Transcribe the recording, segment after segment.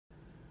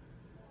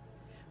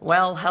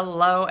Well,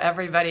 hello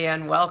everybody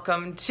and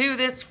welcome to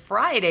this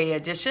Friday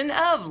edition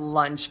of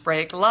Lunch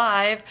Break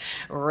Live.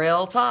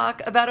 Real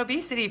talk about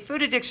obesity,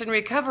 food addiction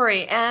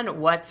recovery, and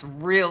what's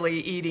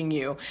really eating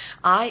you.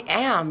 I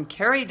am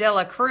Carrie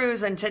Dela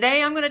Cruz, and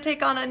today I'm going to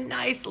take on a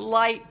nice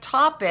light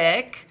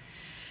topic: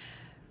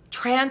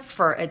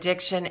 transfer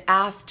addiction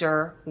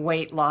after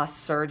weight loss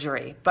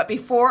surgery. But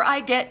before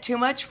I get too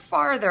much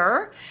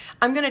farther,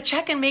 I'm going to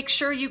check and make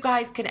sure you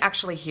guys can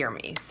actually hear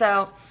me.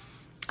 So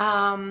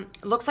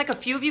looks like a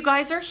few of you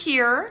guys are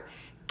here.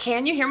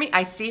 Can you hear me?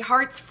 I see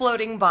hearts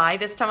floating by.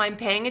 This time I'm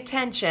paying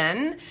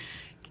attention.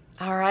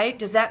 All right.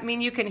 Does that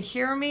mean you can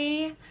hear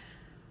me?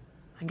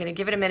 I'm going to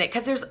give it a minute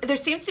because there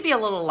seems to be a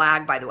little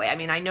lag, by the way. I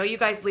mean, I know you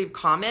guys leave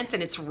comments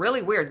and it's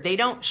really weird. They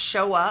don't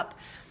show up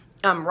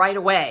right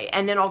away.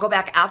 And then I'll go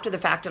back after the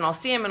fact and I'll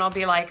see them and I'll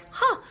be like,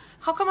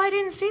 how come I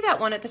didn't see that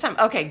one at the time?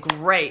 Okay,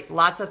 great.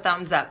 Lots of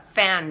thumbs up.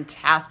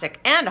 Fantastic.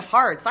 And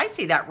hearts. I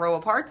see that row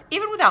of hearts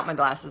even without my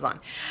glasses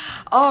on.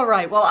 All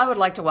right. Well, I would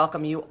like to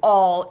welcome you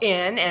all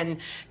in and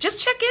just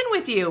check in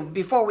with you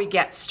before we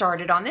get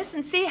started on this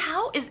and see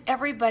how is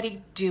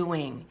everybody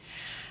doing.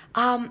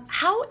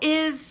 How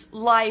is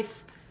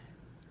life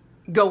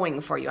going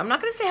for you? I'm not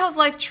going to say how's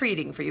life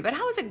treating for you, but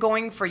how is it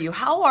going for you?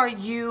 How are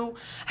you?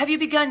 Have you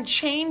begun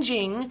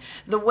changing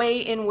the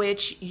way in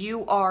which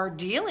you are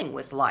dealing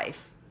with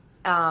life?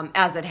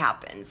 As it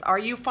happens? Are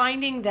you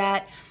finding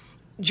that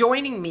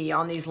joining me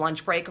on these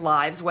lunch break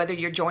lives, whether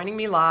you're joining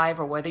me live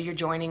or whether you're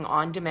joining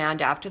on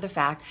demand after the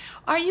fact,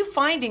 are you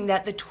finding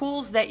that the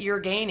tools that you're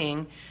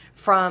gaining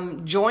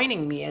from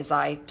joining me as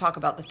I talk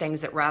about the things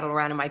that rattle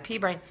around in my pea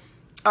brain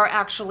are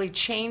actually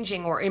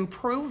changing or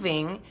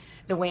improving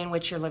the way in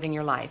which you're living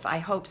your life? I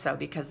hope so,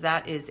 because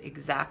that is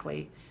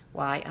exactly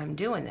why I'm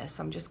doing this.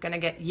 I'm just going to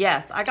get,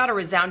 yes, I got a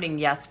resounding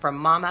yes from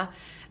Mama,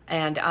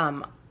 and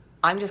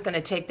I'm just going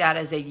to take that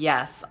as a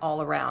yes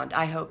all around.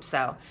 I hope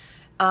so.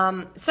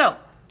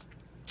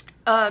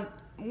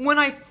 When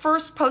I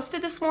first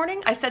posted this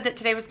morning, I said that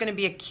today was going to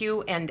be a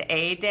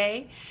Q&A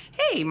day.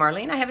 Hey,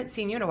 Marlene, I haven't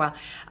seen you in a while.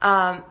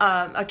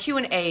 A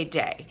Q&A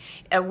day,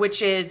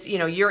 which is,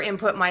 your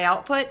input, my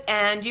output.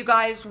 And you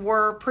guys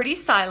were pretty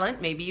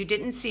silent. Maybe you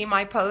didn't see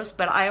my post,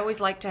 but I always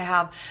like to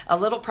have a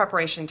little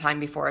preparation time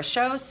before a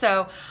show.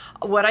 So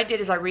what I did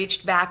is I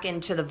reached back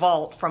into the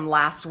vault from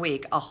last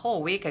week, a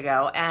whole week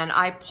ago, and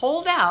I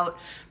pulled out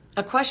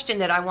a question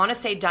that I want to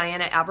say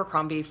Diana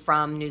Abercrombie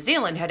from New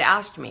Zealand had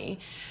asked me.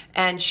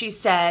 And she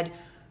said,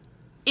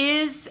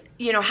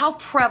 how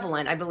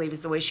prevalent, I believe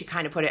is the way she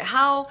kind of put it,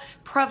 how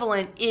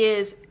prevalent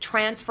is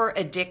transfer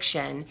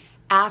addiction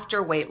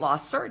after weight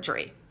loss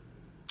surgery?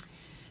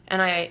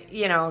 And I,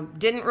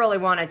 didn't really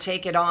want to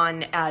take it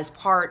on as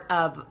part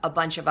of a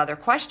bunch of other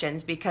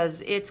questions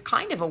because it's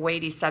kind of a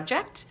weighty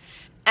subject.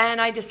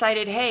 And I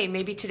decided, hey,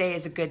 maybe today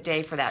is a good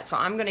day for that. So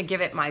I'm going to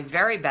give it my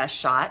very best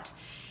shot.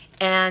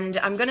 And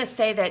I'm going to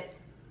say that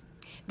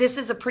this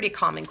is a pretty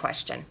common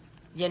question,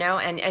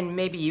 and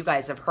maybe you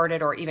guys have heard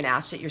it or even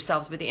asked it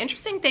yourselves. But the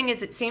interesting thing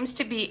is it seems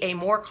to be a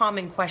more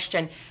common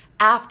question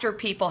after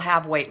people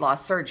have weight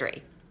loss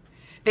surgery.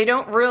 They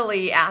don't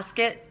really ask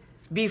it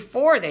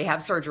before they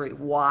have surgery.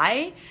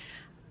 Why?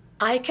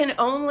 I can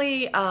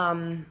only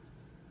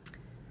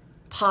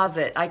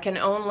posit, I can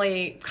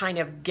only kind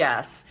of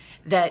guess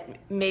that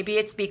maybe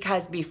it's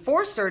because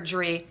before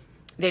surgery,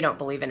 they don't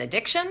believe in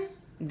addiction.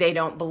 They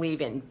don't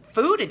believe in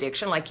food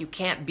addiction, like you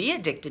can't be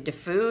addicted to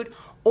food,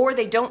 or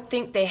they don't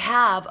think they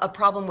have a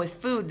problem with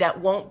food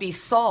that won't be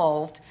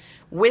solved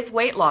with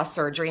weight loss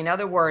surgery. In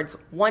other words,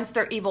 once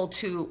they're able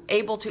to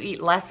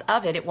eat less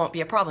of it, it won't be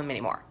a problem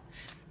anymore.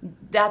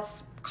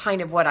 That's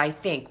kind of what I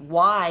think,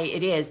 why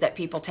it is that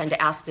people tend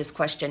to ask this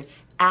question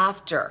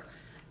after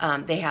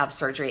they have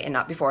surgery and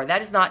not before.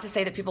 That is not to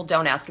say that people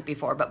don't ask it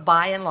before, but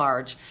by and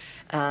large,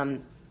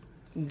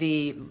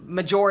 the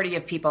majority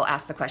of people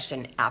ask the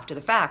question after the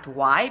fact.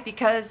 Why?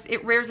 Because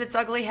it rears its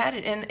ugly head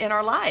in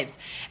our lives.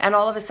 And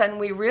all of a sudden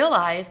we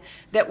realize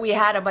that we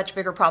had a much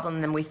bigger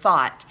problem than we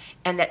thought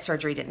and that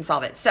surgery didn't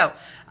solve it. So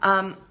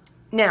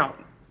now,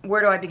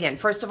 where do I begin?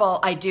 First of all,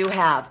 I do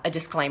have a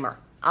disclaimer.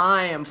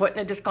 I am putting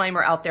a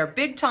disclaimer out there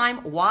big time.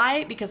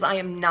 Why? Because I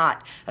am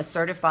not a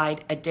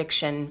certified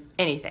addiction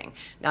anything.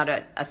 Not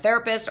a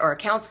therapist or a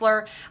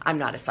counselor. I'm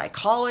not a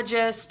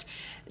psychologist.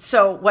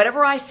 So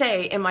whatever I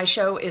say in my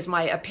show is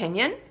my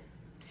opinion,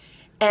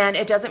 and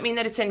it doesn't mean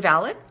that it's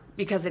invalid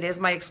because it is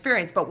my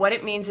experience, but what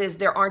it means is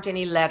there aren't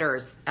any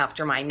letters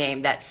after my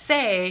name that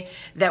say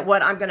that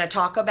what I'm going to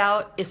talk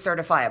about is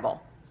certifiable.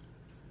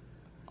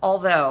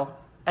 Although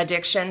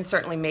addiction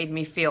certainly made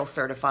me feel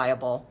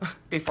certifiable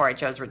before I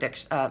chose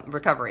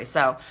recovery.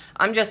 So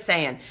I'm just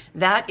saying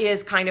that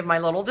is kind of my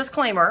little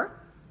disclaimer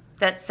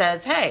that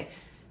says, hey,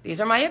 these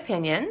are my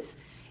opinions.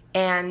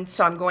 And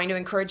so I'm going to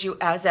encourage you,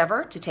 as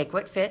ever, to take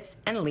what fits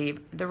and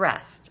leave the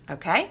rest,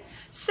 okay?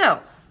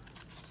 So,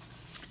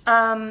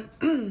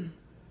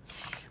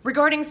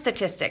 regarding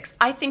statistics,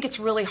 I think it's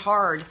really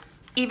hard,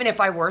 even if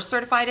I were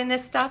certified in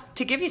this stuff,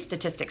 to give you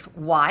statistics.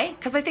 Why?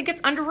 Because I think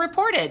it's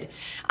underreported.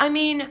 I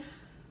mean,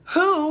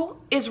 Who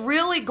is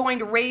really going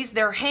to raise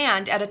their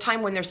hand at a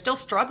time when they're still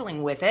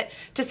struggling with it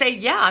to say,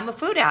 yeah, I'm a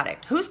food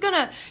addict? Who's going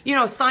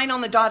to, sign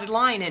on the dotted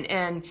line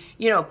and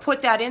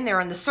put that in there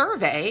in the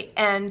survey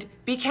and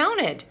be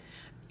counted?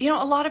 A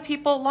lot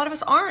of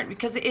us aren't,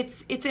 because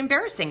it's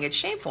embarrassing. It's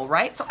shameful,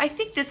 right? So I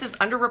think this is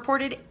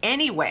underreported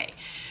anyway.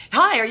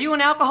 Hi, are you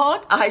an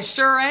alcoholic? I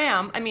sure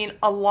am. I mean,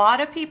 a lot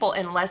of people,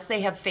 unless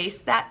they have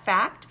faced that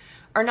fact,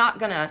 are not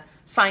going to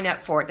sign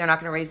up for it. They're not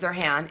going to raise their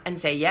hand and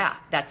say, yeah,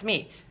 that's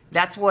me.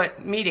 That's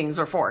what meetings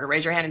are for, to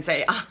raise your hand and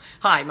say,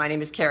 hi, my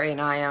name is Carrie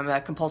and I am a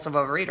compulsive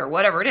overeater,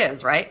 whatever it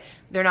is, right?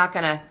 They're not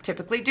going to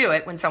typically do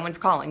it when someone's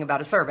calling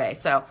about a survey.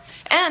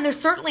 And they're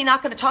certainly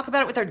not going to talk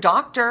about it with their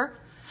doctor.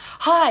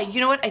 Hi,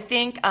 you know what? I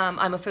think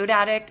I'm a food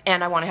addict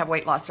and I want to have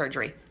weight loss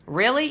surgery.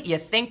 Really? You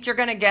think you're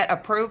going to get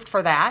approved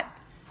for that?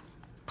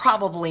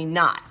 Probably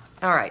not.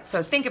 All right,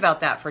 so think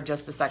about that for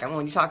just a second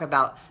when you talk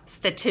about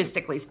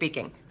statistically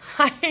speaking.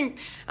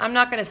 I'm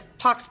not going to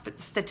talk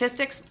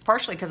statistics,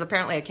 partially because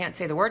apparently I can't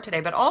say the word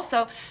today, but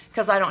also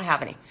because I don't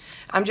have any.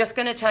 I'm just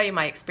going to tell you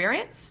my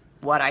experience,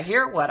 what I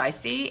hear, what I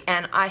see,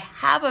 and I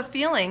have a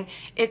feeling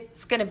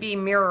it's going to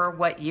mirror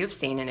what you've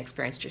seen and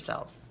experienced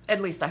yourselves.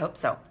 At least I hope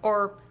so.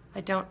 Or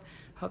I don't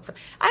hope so.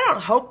 I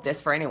don't hope this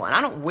for anyone.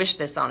 I don't wish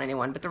this on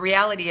anyone, but the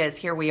reality is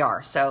here we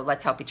are. So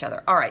let's help each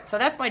other. All right, so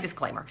that's my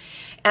disclaimer.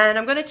 And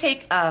I'm going to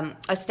take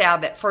a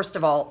stab at, first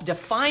of all,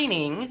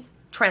 defining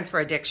transfer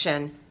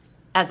addiction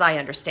as I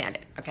understand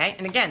it, okay?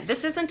 And again,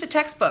 this isn't a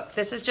textbook.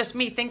 This is just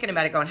me thinking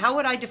about it, going, how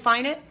would I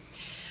define it?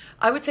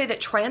 I would say that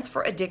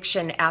transfer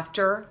addiction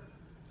after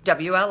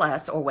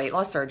WLS, or weight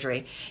loss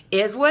surgery,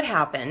 is what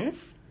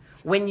happens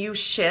when you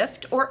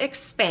shift or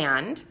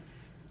expand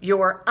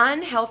your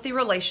unhealthy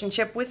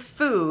relationship with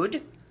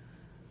food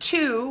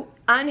to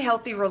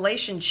unhealthy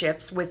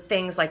relationships with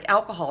things like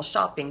alcohol,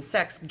 shopping,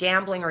 sex,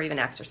 gambling, or even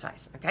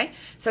exercise, okay?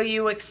 So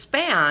you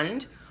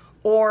expand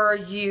or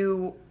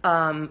you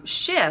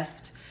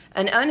shift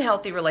an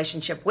unhealthy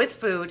relationship with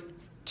food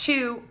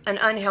to an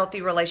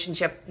unhealthy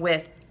relationship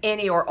with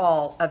any or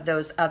all of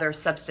those other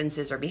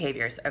substances or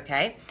behaviors,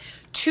 okay?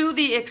 To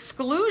the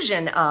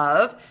exclusion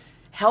of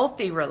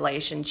healthy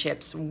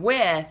relationships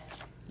with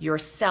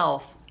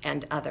yourself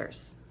and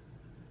others,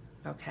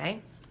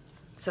 okay?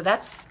 So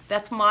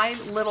that's my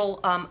little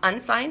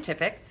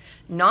unscientific,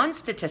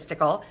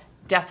 non-statistical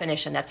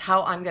definition. That's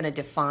how I'm going to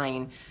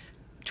define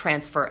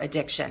transfer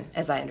addiction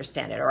as I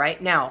understand it, all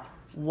right? Now,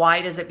 why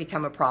does it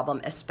become a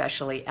problem,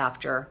 especially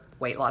after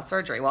weight loss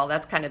surgery? Well,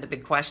 that's kind of the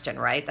big question,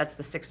 right? That's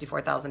the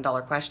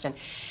 $64,000 question.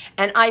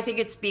 And I think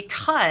it's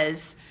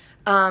because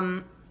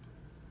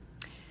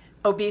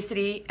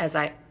obesity, as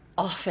I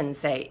often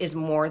say, is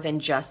more than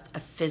just a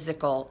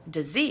physical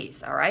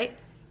disease, all right?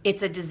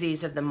 It's a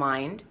disease of the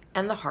mind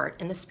and the heart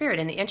and the spirit.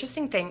 And the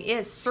interesting thing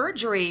is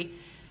surgery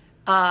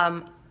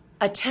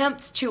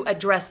attempts to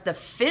address the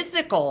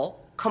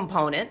physical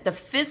component, the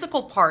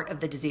physical part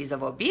of the disease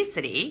of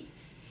obesity,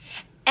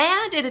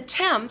 and it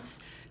attempts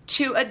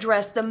to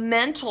address the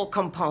mental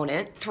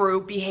component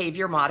through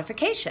behavior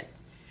modification,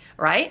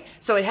 right?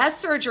 So it has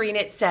surgery and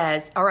it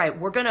says, all right,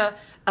 we're going to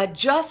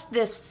adjust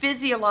this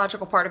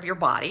physiological part of your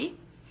body,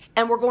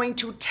 and we're going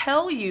to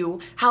tell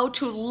you how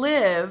to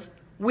live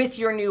with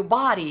your new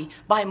body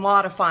by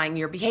modifying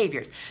your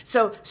behaviors.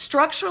 So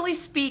structurally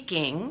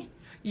speaking,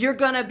 you're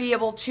going to be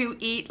able to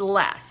eat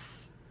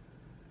less,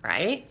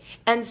 right?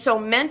 And so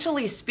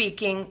mentally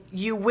speaking,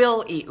 you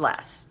will eat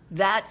less.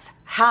 That's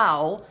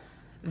how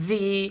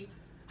the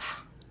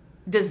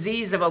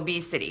disease of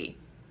obesity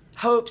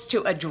hopes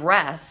to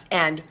address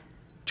and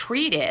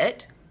treat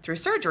it through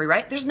surgery,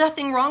 right? There's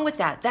nothing wrong with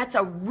that. That's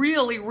a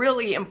really,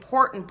 really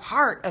important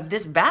part of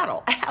this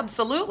battle.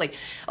 Absolutely.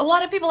 A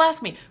lot of people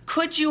ask me,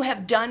 could you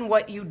have done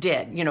what you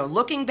did? You know,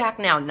 looking back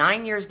now,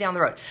 9 years down the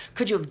road,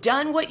 could you have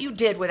done what you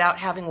did without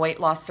having weight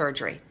loss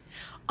surgery?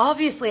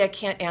 Obviously, I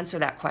can't answer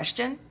that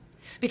question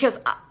because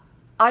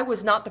I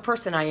was not the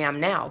person I am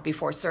now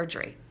before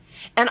surgery.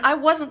 And I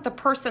wasn't the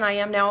person I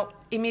am now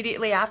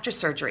immediately after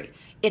surgery.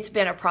 It's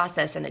been a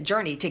process and a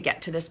journey to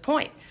get to this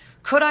point.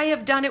 Could I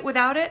have done it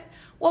without it?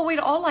 Well, we'd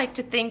all like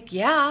to think,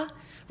 yeah.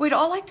 We'd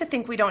all like to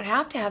think we don't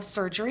have to have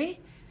surgery.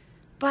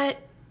 But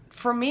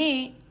for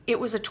me, it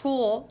was a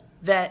tool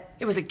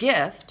it was a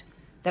gift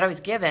that I was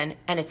given,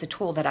 and it's a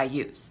tool that I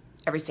use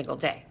every single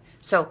day.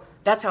 So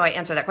that's how I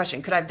answer that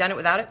question. Could I have done it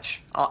without it?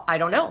 I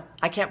don't know.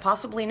 I can't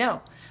possibly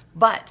know.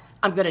 But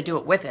I'm going to do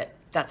it with it.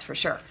 That's for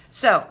sure.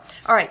 So,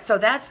 all right. So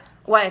that's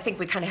why I think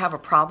we kind of have a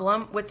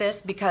problem with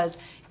this, because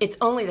it's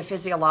only the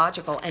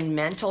physiological and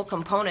mental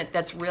component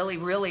that's really,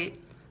 really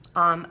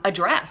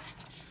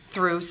addressed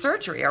through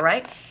surgery, all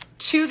right?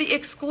 To the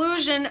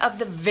exclusion of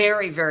the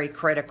very, very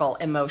critical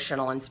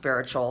emotional and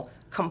spiritual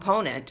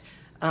component,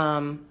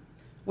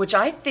 which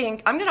I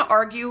think, I'm going to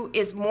argue,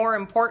 is more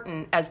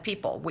important as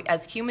people.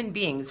 As human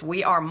beings,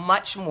 we are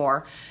much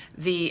more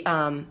the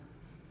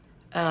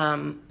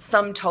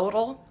sum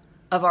total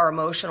of our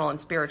emotional and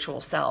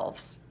spiritual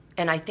selves.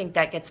 And I think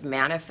that gets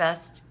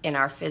manifest in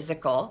our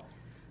physical,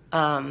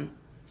 what's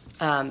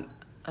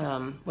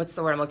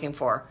the word I'm looking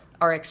for?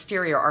 our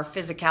exterior, our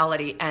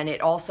physicality, and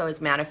it also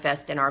is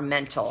manifest in our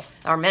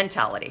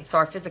mentality. So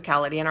our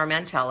physicality and our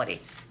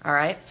mentality. All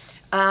right.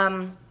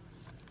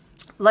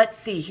 Let's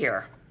see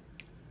here.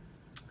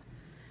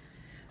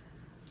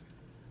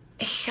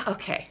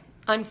 Okay.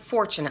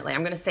 Unfortunately,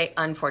 I'm going to say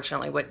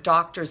unfortunately, what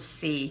doctors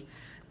see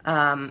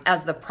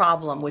as the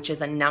problem, which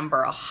is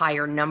a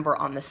higher number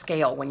on the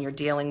scale when you're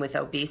dealing with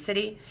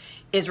obesity,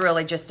 is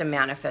really just a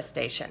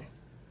manifestation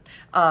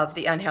of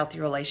the unhealthy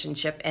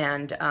relationship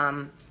and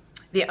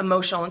the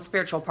emotional and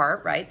spiritual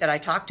part, right, that I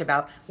talked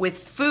about with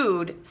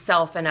food,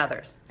 self, and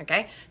others,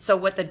 okay? So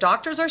what the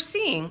doctors are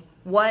seeing,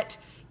 what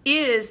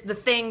is the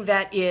thing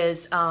that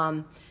is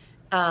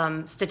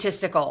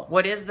statistical,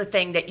 what is the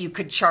thing that you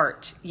could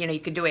chart, you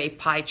could do a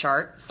pie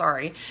chart,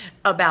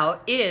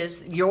 about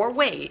is your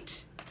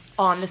weight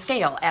on the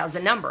scale as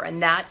a number.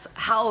 And that's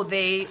how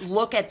they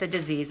look at the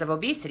disease of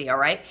obesity, all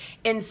right?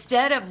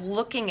 Instead of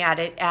looking at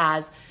it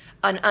as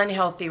an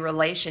unhealthy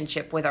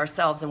relationship with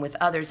ourselves and with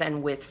others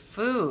and with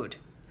food,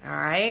 all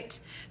right?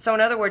 So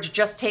in other words,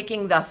 just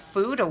taking the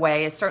food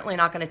away is certainly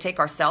not going to take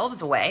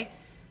ourselves away.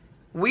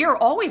 We are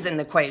always in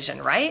the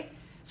equation, right?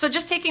 So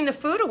just taking the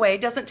food away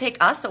doesn't take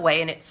us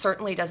away, and it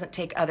certainly doesn't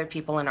take other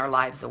people in our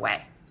lives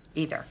away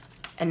either.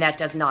 And that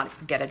does not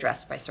get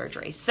addressed by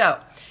surgery. So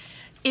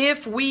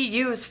if we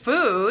use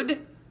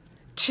food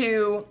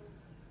to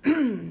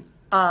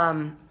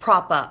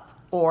prop up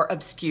or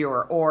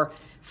obscure or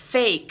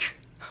fake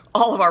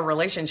all of our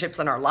relationships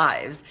in our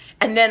lives,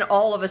 and then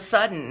all of a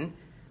sudden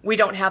we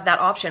don't have that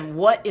option,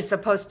 what is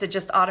supposed to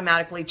just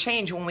automatically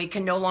change when we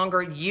can no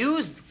longer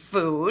use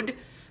food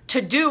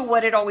to do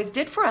what it always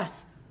did for us?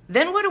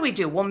 Then what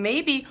do? Well,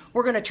 maybe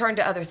we're going to turn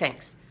to other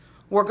things.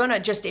 We're going to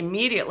just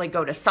immediately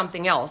go to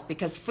something else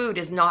because food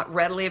is not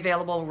readily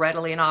available,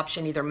 readily an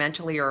option, either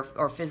mentally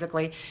or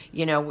physically.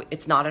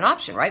 It's not an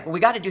option, right? But we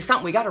got to do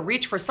something. We got to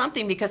reach for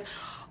something because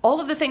all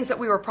of the things that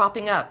we were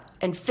propping up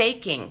and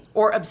faking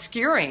or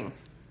obscuring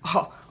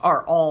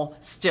are all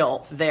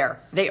still there.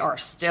 They are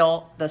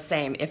still the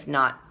same, if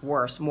not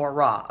worse, more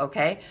raw,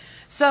 okay?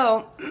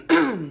 So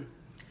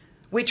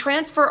we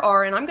transfer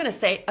our, and I'm going to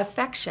say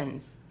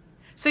affections.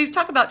 So you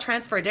talk about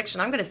transfer addiction,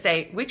 I'm going to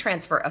say we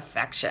transfer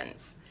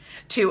affections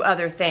to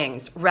other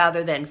things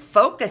rather than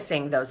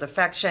focusing those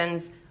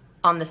affections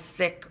on the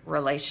sick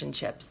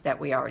relationships that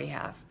we already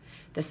have.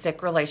 The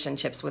sick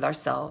relationships with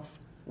ourselves,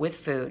 with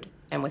food,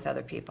 and with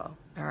other people,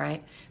 all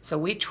right? So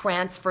we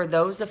transfer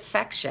those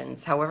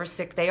affections, however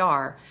sick they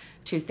are,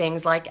 to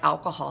things like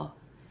alcohol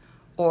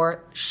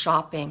or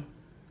shopping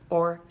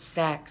or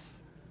sex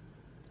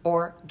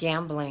or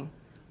gambling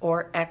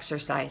or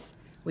exercise.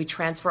 We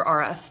transfer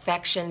our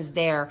affections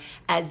there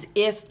as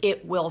if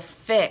it will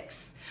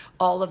fix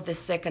all of the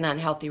sick and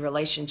unhealthy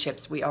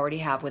relationships we already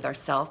have with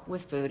ourselves,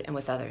 with food, and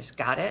with others.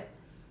 Got it?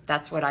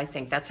 That's what I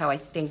think. That's how I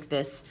think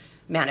this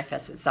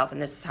manifests itself,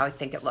 and this is how I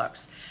think it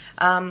looks.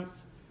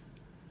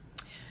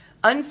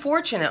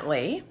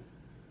 Unfortunately,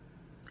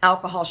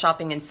 alcohol,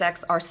 shopping, and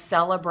sex are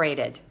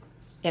celebrated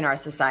in our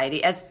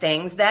society as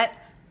things that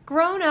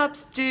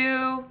grown-ups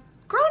do.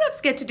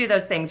 Grown-ups get to do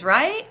those things,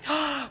 right?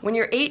 When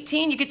you're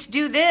 18, you get to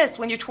do this.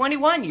 When you're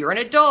 21, you're an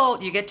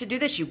adult. You get to do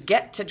this. You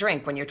get to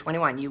drink when you're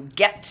 21. You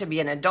get to be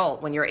an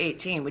adult when you're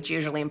 18, which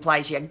usually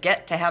implies you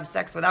get to have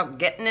sex without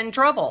getting in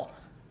trouble,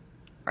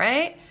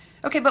 right?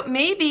 Okay, but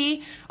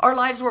maybe our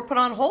lives were put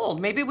on hold.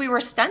 Maybe we were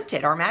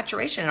stunted. Our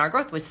maturation and our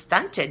growth was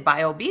stunted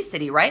by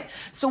obesity, right?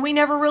 So we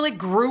never really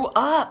grew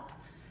up.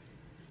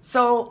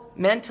 So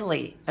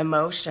mentally,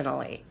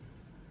 emotionally,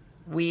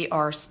 we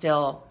are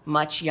still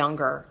much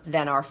younger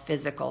than our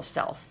physical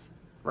self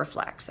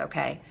reflects,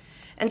 okay?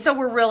 And so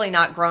we're really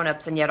not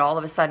grown-ups, and yet all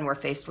of a sudden we're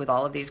faced with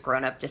all of these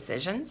grown-up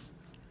decisions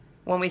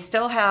when we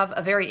still have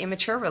a very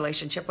immature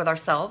relationship with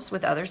ourselves,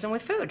 with others, and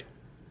with food.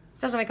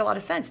 Doesn't make a lot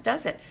of sense,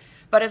 does it?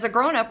 But as a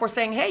grown-up, we're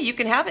saying, hey, you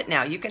can have it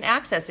now. You can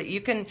access it. You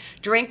can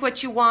drink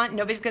what you want.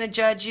 Nobody's going to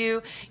judge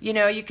you.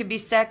 You can be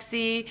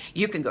sexy.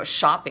 You can go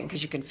shopping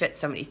because you can fit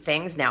so many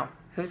things now.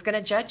 Who's going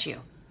to judge you?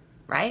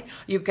 Right?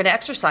 You can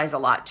exercise a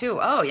lot too.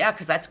 Oh yeah,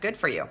 because that's good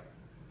for you.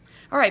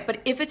 All right,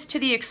 but if it's to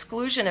the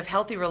exclusion of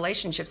healthy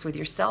relationships with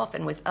yourself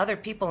and with other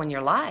people in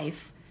your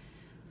life,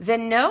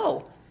 then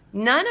no,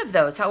 none of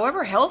those,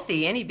 however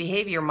healthy any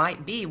behavior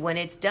might be, when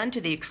it's done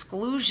to the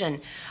exclusion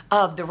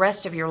of the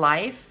rest of your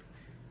life,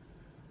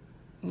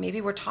 maybe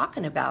we're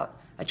talking about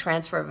a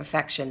transfer of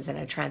affections and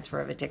a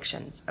transfer of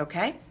addictions,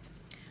 okay?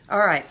 All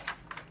right.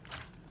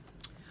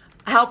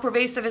 How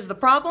pervasive is the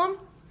problem?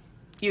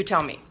 You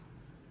tell me.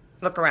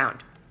 Look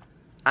around.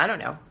 I don't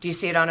know. Do you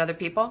see it on other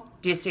people?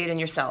 Do you see it in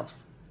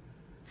yourselves?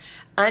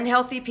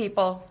 Unhealthy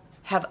people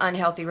have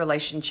unhealthy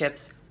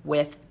relationships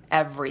with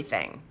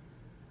everything.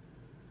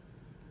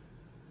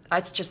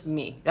 That's just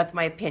me. That's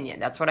my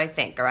opinion. That's what I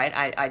think, all right?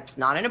 It's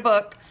not in a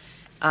book,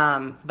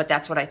 but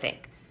that's what I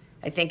think.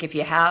 I think if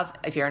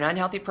you're an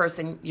unhealthy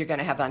person, you're going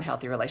to have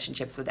unhealthy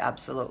relationships with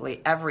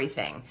absolutely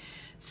everything.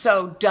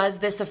 So does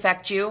this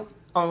affect you?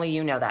 Only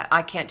you know that.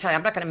 I can't tell you.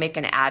 I'm not going to make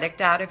an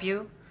addict out of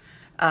you.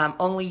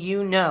 Only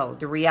you know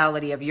the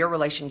reality of your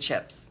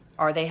relationships.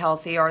 Are they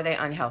healthy or are they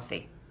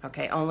unhealthy?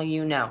 Okay, only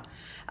you know.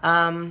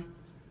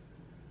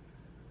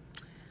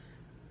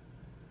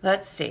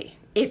 Let's see.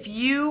 If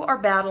you are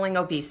battling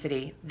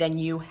obesity, then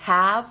you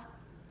have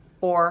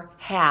or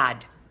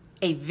had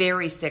a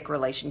very sick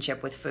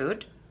relationship with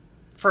food,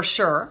 for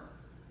sure,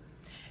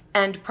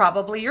 and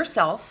probably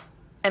yourself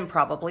and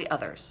probably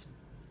others.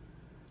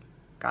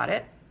 Got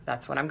it?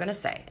 That's what I'm going to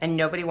say. And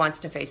nobody wants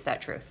to face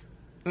that truth.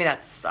 I mean,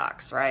 that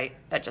sucks, right?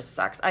 That just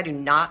sucks. I do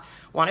not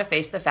want to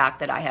face the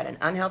fact that I had an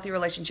unhealthy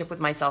relationship with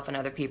myself and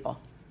other people.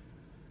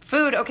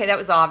 Food, okay, that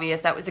was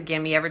obvious. That was a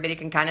gimme. Everybody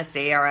can kind of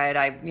see, all right,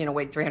 I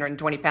weighed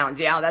 320 pounds.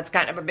 Yeah, that's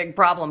kind of a big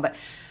problem. But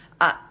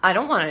I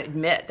don't want to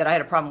admit that I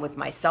had a problem with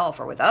myself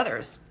or with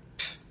others.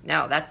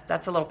 No,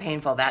 that's a little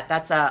painful.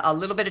 That's a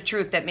little bit of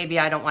truth that maybe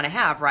I don't want to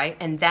have, right?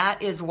 And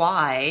that is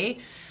why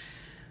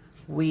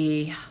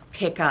we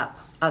pick up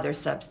other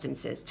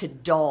substances to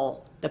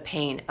dull the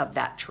pain of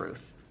that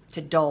truth,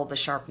 to dull the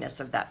sharpness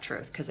of that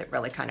truth, because it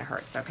really kind of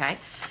hurts, okay?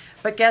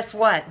 But guess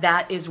what?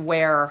 That is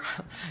where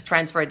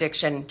transfer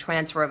addiction,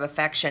 transfer of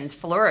affections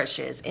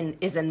flourishes,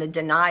 is in the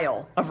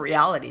denial of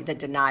reality, the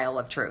denial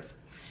of truth.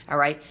 All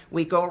right?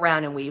 We go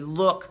around and we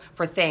look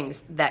for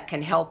things that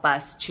can help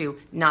us to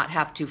not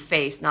have to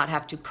face, not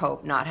have to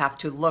cope, not have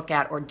to look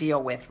at or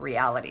deal with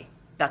reality.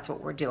 That's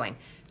what we're doing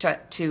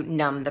to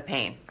numb the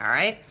pain. All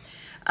right?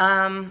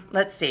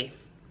 Let's see.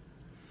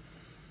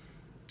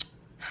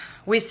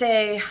 We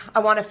say, I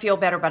want to feel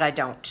better, but I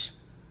don't.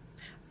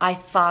 I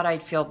thought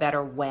I'd feel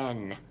better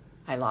when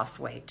I lost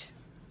weight,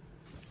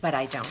 but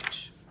I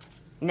don't.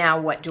 Now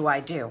what do?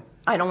 I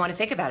don't want to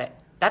think about it.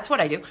 That's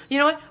what I do. You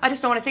know what? I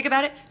just don't want to think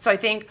about it. So I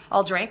think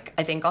I'll drink.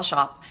 I think I'll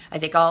shop. I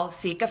think I'll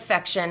seek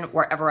affection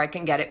wherever I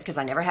can get it because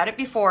I never had it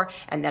before,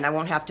 and then I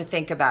won't have to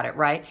think about it,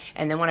 right?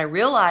 And then when I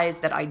realize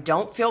that I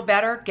don't feel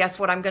better, guess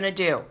what I'm going to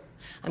do?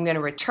 I'm going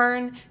to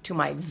return to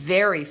my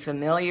very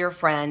familiar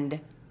friend,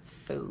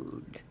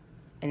 food.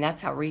 And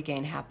that's how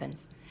regain happens.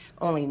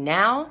 Only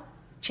now,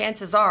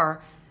 chances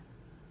are,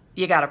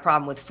 you got a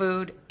problem with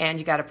food and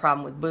you got a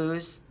problem with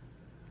booze,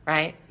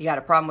 right? You got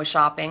a problem with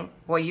shopping.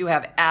 Well, you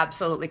have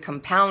absolutely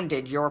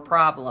compounded your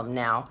problem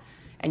now,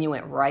 and you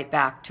went right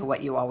back to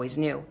what you always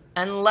knew,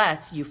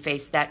 unless you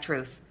face that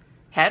truth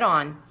head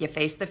on. You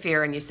face the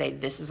fear and you say,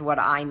 this is what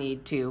I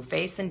need to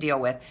face and deal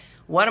with.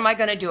 What am I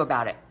going to do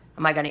about it?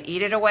 Am I going to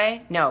eat it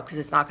away? No, because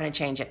it's not going to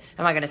change it.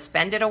 Am I going to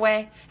spend it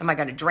away? Am I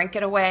going to drink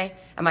it away?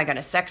 Am I going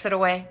to sex it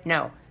away?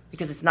 No,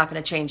 because it's not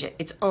going to change it.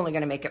 It's only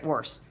going to make it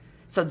worse.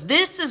 So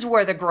this is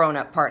where the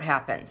grown-up part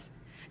happens.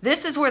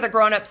 This is where the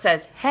grown-up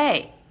says,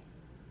 hey,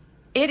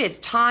 it is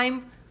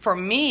time for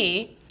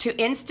me to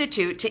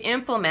institute, to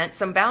implement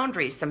some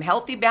boundaries, some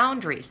healthy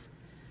boundaries,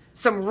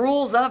 some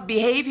rules of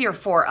behavior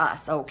for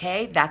us,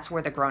 okay? That's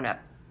where the grown-up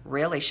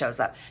really shows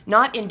up.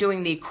 Not in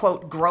doing the,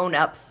 quote,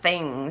 grown-up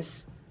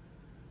things.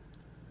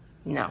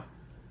 No.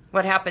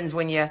 What happens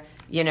when you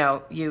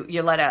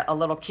let a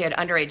little kid,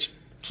 underage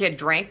kid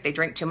drink? They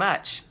drink too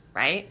much,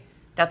 right?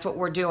 That's what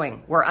we're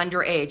doing. We're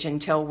underage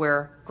until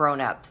we're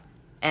grown up.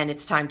 And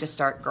it's time to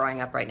start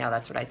growing up right now.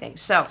 That's what I think.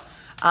 So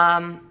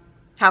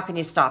how can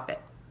you stop it?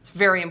 It's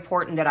very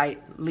important that I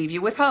leave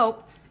you with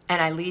hope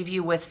and I leave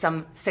you with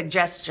some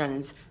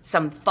suggestions,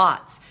 some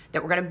thoughts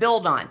that we're going to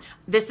build on.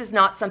 This is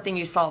not something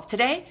you solve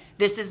today.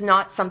 This is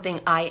not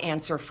something I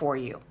answer for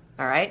you.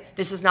 All right?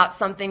 This is not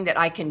something that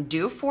I can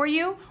do for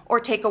you or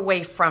take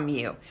away from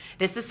you.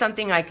 This is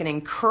something I can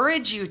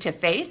encourage you to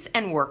face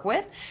and work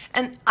with.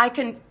 And I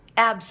can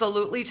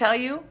absolutely tell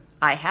you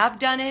I have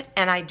done it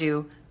and I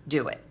do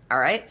it. All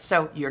right?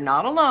 So you're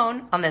not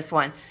alone on this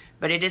one,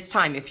 but it is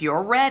time. If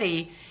you're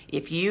ready,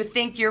 if you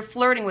think you're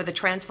flirting with a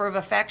transfer of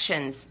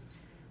affections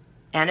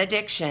and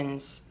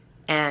addictions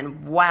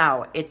and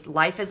wow,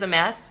 life is a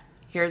mess,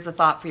 here's a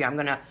thought for you. I'm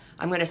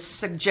going to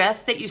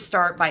suggest that you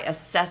start by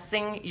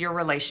assessing your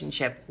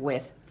relationship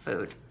with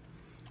food.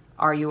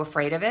 Are you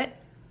afraid of it?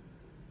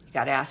 You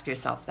got to ask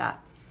yourself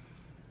that.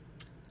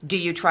 Do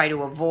you try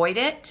to avoid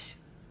it?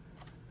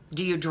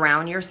 Do you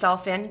drown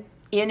yourself in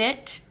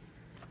it?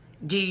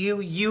 Do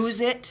you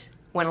use it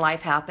when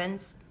life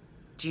happens?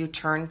 Do you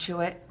turn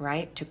to it,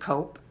 right, to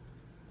cope?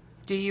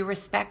 Do you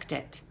respect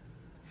it?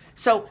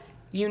 So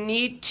you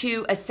need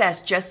to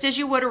assess, just as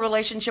you would a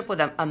relationship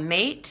with a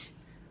mate,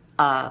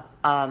 a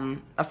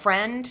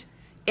friend,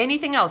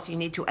 anything else, you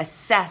need to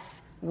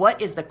assess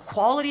what is the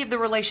quality of the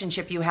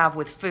relationship you have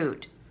with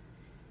food.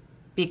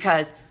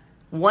 Because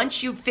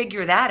once you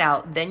figure that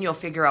out, then you'll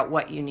figure out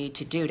what you need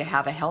to do to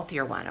have a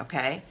healthier one,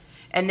 okay?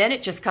 And then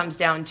it just comes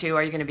down to,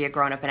 are you going to be a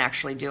grown-up and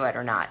actually do it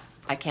or not?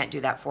 I can't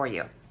do that for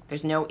you.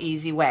 There's no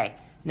easy way,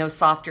 no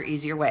softer,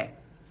 easier way.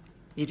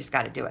 You just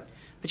got to do it.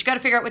 But you got to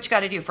figure out what you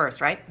got to do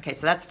first, right? Okay,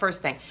 so that's the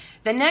first thing.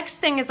 The next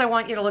thing is I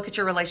want you to look at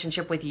your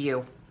relationship with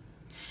you.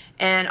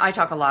 And I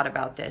talk a lot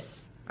about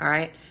this, all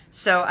right?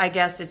 So I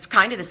guess it's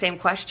kind of the same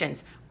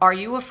questions. Are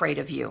you afraid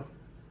of you?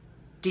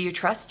 Do you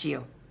trust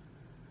you?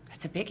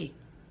 That's a biggie.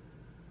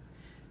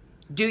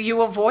 Do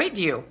you avoid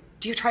you?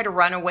 Do you try to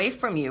run away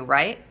from you,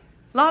 right?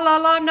 La, la,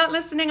 la, I'm not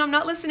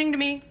listening to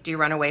me. Do you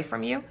run away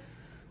from you?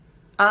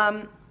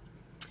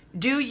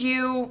 Do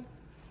you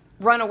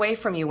run away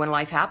from you when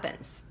life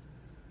happens.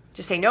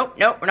 Just say, nope,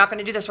 nope, we're not going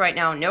to do this right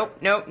now. Nope,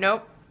 nope,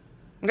 nope.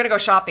 I'm going to go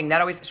shopping.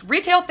 That always,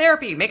 retail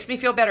therapy makes me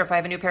feel better if I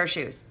have a new pair of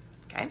shoes.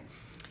 Okay.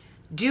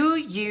 Do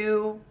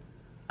you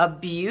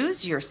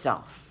abuse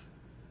yourself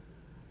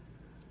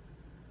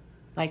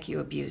like you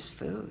abuse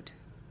food?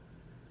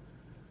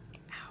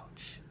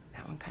 Ouch.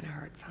 That one kind of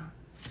hurts, huh?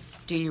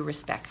 Do you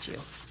respect you?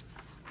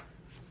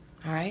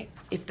 All right.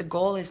 If the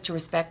goal is to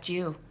respect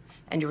you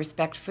and to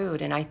respect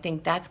food, and I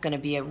think that's going to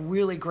be a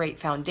really great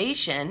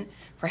foundation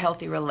for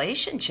healthy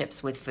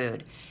relationships with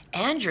food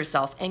and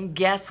yourself. And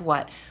guess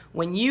what?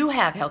 When you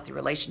have healthy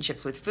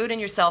relationships with food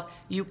and yourself,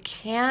 you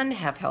can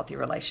have healthy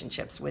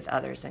relationships with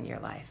others in your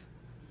life.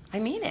 I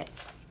mean it.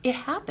 It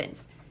happens.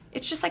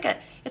 It's just like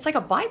it's like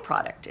a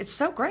byproduct. It's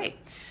so great.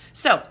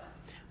 So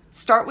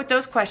start with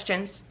those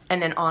questions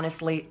and then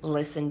honestly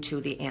listen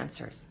to the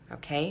answers,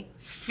 okay?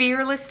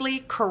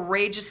 Fearlessly,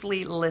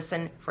 courageously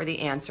listen for the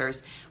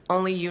answers.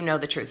 Only you know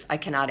the truth. I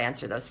cannot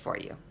answer those for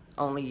you.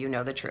 Only you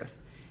know the truth.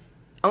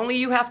 Only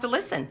you have to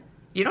listen.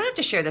 You don't have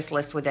to share this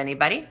list with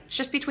anybody. It's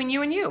just between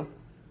you and you,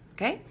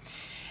 okay?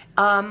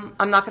 I'm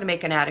not going to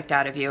make an addict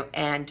out of you,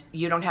 and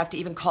you don't have to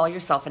even call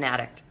yourself an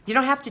addict. You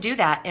don't have to do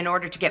that in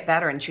order to get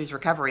better and choose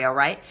recovery, all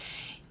right?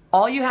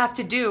 All you have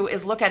to do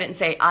is look at it and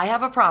say, I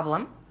have a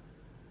problem,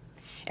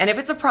 and if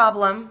it's a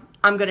problem,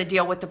 I'm going to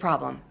deal with the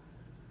problem,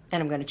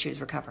 and I'm going to choose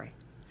recovery.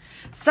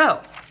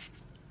 So,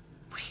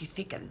 what do you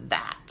think of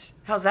that?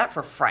 How's that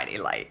for Friday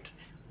Light?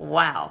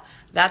 Wow.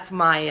 That's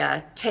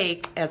my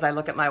take as I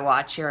look at my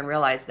watch here and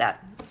realize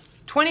that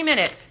 20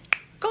 minutes,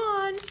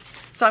 gone.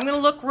 So I'm going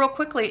to look real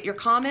quickly at your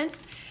comments.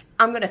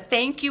 I'm going to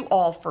thank you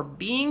all for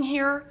being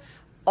here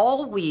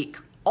all week,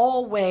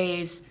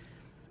 always,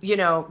 you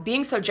know,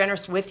 being so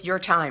generous with your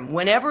time.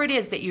 Whenever it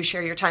is that you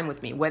share your time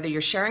with me, whether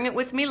you're sharing it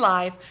with me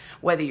live,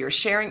 whether you're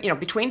sharing, you know,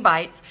 between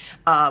bites,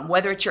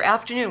 whether it's your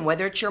afternoon,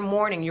 whether it's your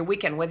morning, your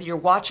weekend, whether you're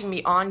watching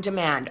me on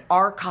demand,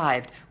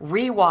 archived,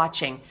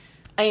 rewatching,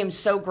 I am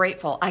so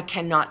grateful. I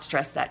cannot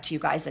stress that to you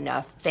guys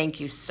enough. Thank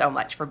you so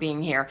much for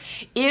being here.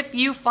 If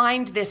you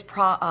find this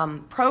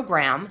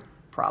program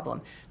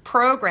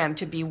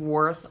to be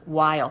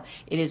worthwhile,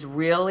 it is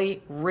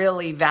really,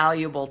 really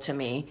valuable to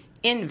me,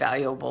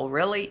 invaluable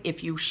really,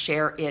 if you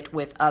share it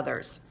with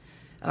others.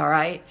 All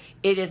right?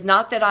 It is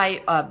not that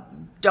I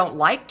don't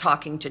like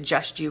talking to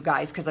just you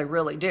guys, because I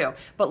really do,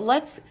 but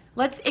let's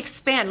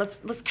expand.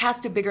 Let's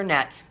cast a bigger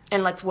net.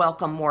 And let's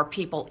welcome more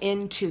people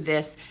into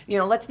this. You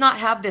know, let's not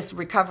have this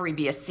recovery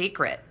be a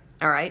secret,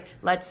 all right?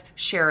 Let's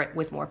share it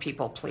with more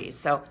people, please.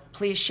 So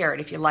please share it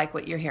if you like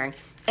what you're hearing.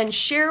 And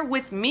share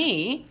with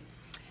me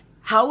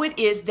how it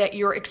is that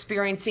you're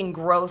experiencing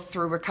growth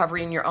through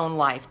recovery in your own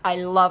life. I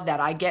love that.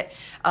 I get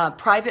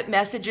private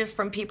messages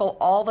from people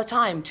all the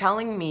time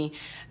telling me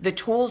the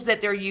tools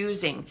that they're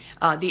using,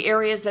 the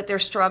areas that they're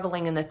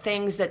struggling, and the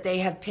things that they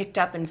have picked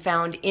up and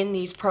found in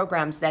these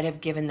programs that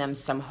have given them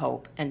some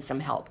hope and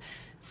some help.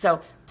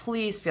 So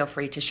please feel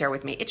free to share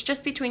with me. It's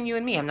just between you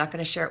and me. I'm not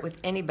going to share it with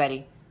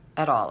anybody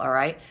at all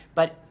right?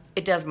 But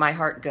it does my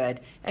heart good.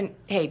 And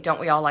hey, don't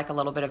we all like a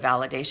little bit of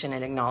validation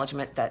and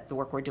acknowledgement that the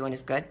work we're doing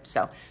is good?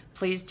 So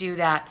please do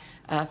that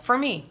for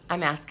me.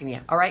 I'm asking you.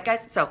 All right,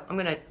 guys? So I'm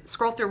going to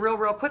scroll through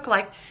real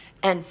quick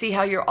and see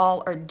how you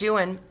all are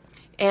doing.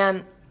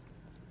 And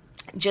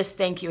just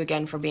thank you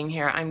again for being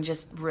here. I'm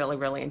just really,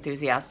 really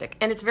enthusiastic.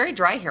 And it's very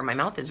dry here. My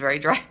mouth is very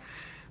dry.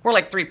 We're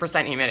like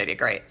 3% humidity.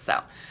 Great.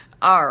 So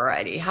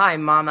alrighty. Hi,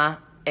 Mama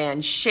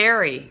and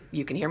Sherry.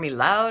 You can hear me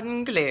loud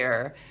and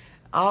clear.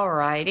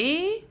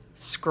 Alrighty.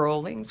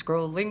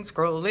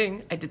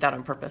 Scrolling. I did that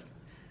on purpose.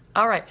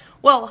 All right.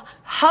 Well,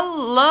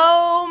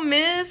 hello,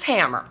 Ms.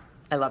 Hammer.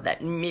 I love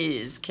that.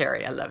 Ms.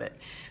 Carey. I love it.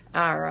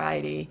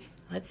 Alrighty.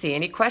 Let's see.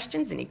 Any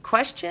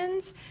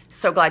questions?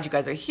 So glad you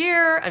guys are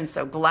here. I'm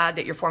so glad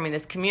that you're forming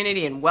this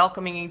community and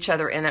welcoming each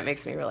other in. That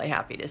makes me really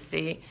happy to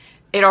see.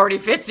 It already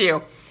fits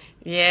you.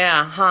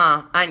 Yeah,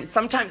 huh?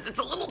 Sometimes it's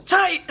a little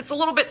tight. It's a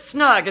little bit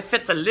snug. It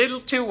fits a little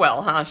too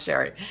well, huh,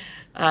 Sherry?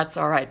 That's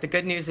all right. The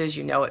good news is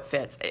you know it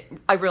fits.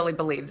 I really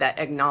believe that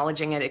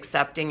acknowledging it,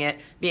 accepting it,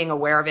 being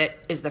aware of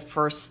it is the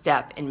first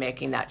step in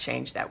making that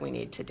change that we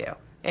need to do.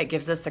 It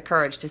gives us the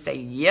courage to say,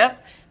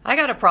 yep, I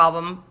got a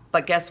problem,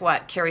 but guess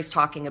what? Carrie's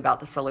talking about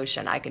the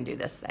solution. I can do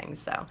this thing.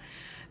 So,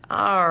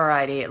 all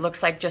righty. It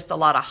looks like just a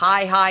lot of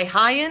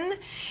hi-in.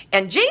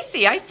 And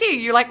JC, I see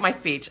you like my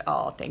speech.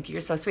 Oh, thank you.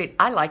 You're so sweet.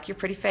 I like your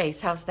pretty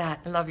face. How's that?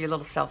 I love your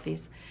little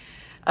selfies.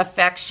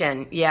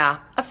 Affection. Yeah.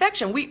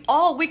 Affection.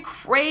 We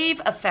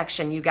crave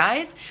affection, you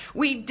guys.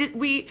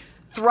 We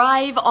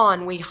thrive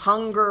on, we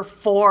hunger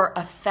for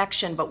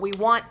affection, but we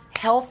want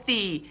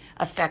healthy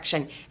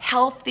affection,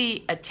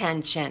 healthy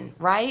attention,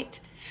 right?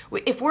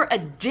 If we're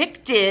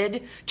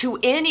addicted to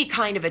any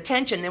kind of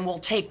attention, then we'll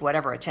take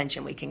whatever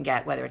attention we can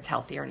get, whether it's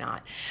healthy or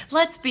not.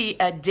 Let's be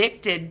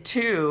addicted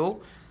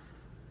to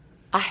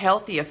a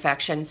healthy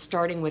affection,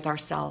 starting with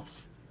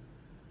ourselves.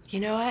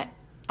 You know what?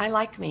 I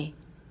like me.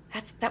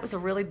 That was a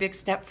really big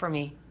step for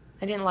me.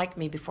 I didn't like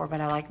me before, but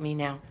I like me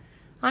now.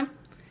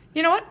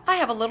 You know what? I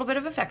have a little bit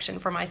of affection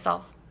for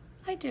myself.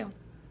 I do.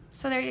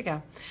 So there you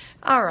go.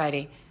 All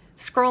righty.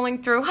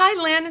 Scrolling through.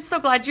 Hi, Lynn. I'm so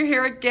glad you're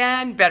here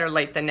again. Better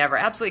late than never.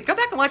 Absolutely. Go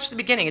back and watch the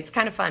beginning. It's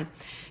kind of fun.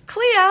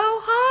 Cleo,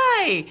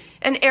 hi.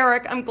 And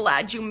Eric, I'm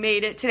glad you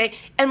made it today.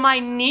 And my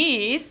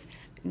niece,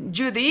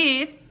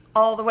 Judith,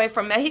 all the way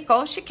from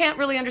Mexico. She can't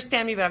really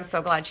understand me, but I'm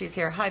so glad she's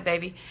here. Hi,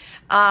 baby.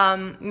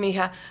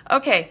 Mija.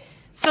 Okay.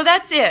 So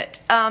that's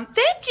it.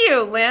 Thank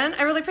you, Lynn.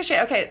 I really appreciate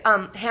it. Okay.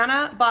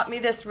 Hannah bought me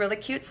this really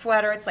cute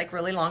sweater. It's like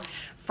really long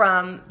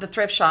from the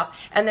thrift shop.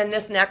 And then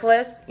this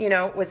necklace, you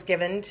know, was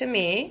given to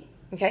me.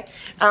 Okay.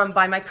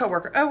 By my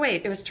coworker. Oh,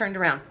 wait, it was turned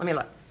around. Let me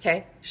look.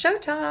 Okay.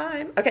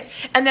 Showtime. Okay.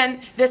 And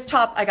then this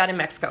top I got in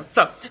Mexico.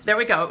 So there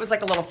we go. It was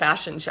like a little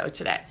fashion show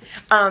today.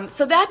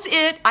 So that's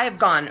it. I have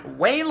gone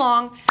way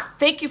long.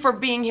 Thank you for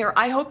being here.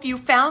 I hope you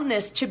found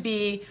this to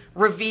be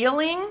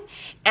revealing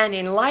and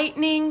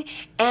enlightening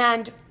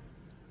and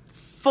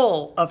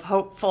full of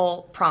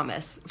hopeful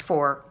promise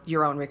for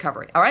your own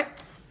recovery. All right.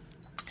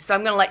 So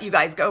I'm going to let you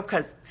guys go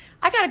because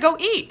I got to go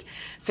eat.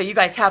 So you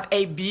guys have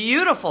a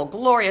beautiful,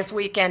 glorious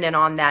weekend. And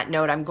on that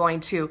note, I'm going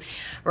to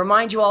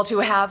remind you all to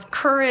have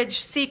courage,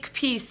 seek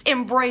peace,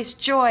 embrace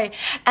joy,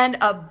 and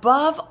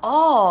above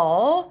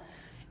all,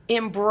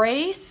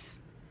 embrace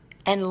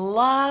and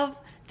love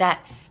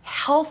that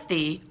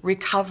healthy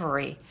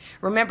recovery.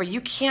 Remember, you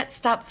can't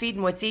stop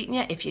feeding what's eating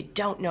you if you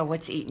don't know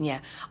what's eating you.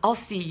 I'll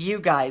see you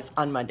guys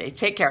on Monday.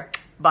 Take care.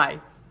 Bye.